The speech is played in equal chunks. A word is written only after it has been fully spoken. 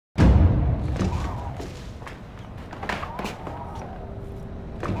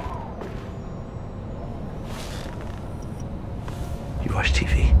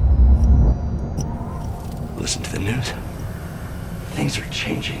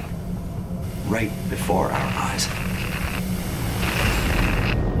right before our eyes.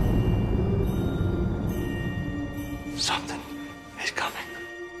 Something is coming.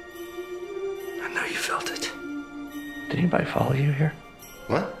 I know you felt it. Did anybody follow you here?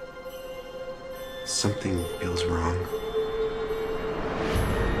 What? Something feels wrong.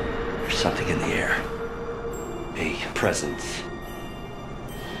 There's something in the air. A presence.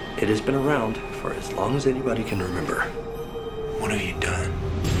 It has been around for as long as anybody can remember. What have you done?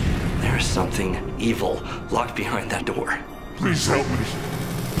 There is something evil locked behind that door. Please help me.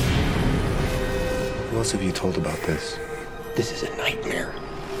 Who else have you told about this? This is a nightmare.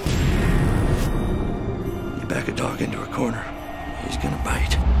 You back a dog into a corner, he's gonna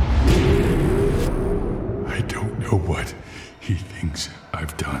bite. I don't know what he thinks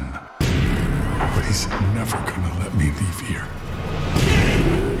I've done, but he's never gonna let me leave here.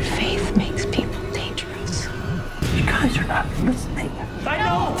 Faith makes people dangerous. You guys are not listening. I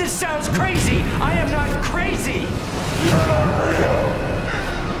know this sounds crazy. I am not crazy.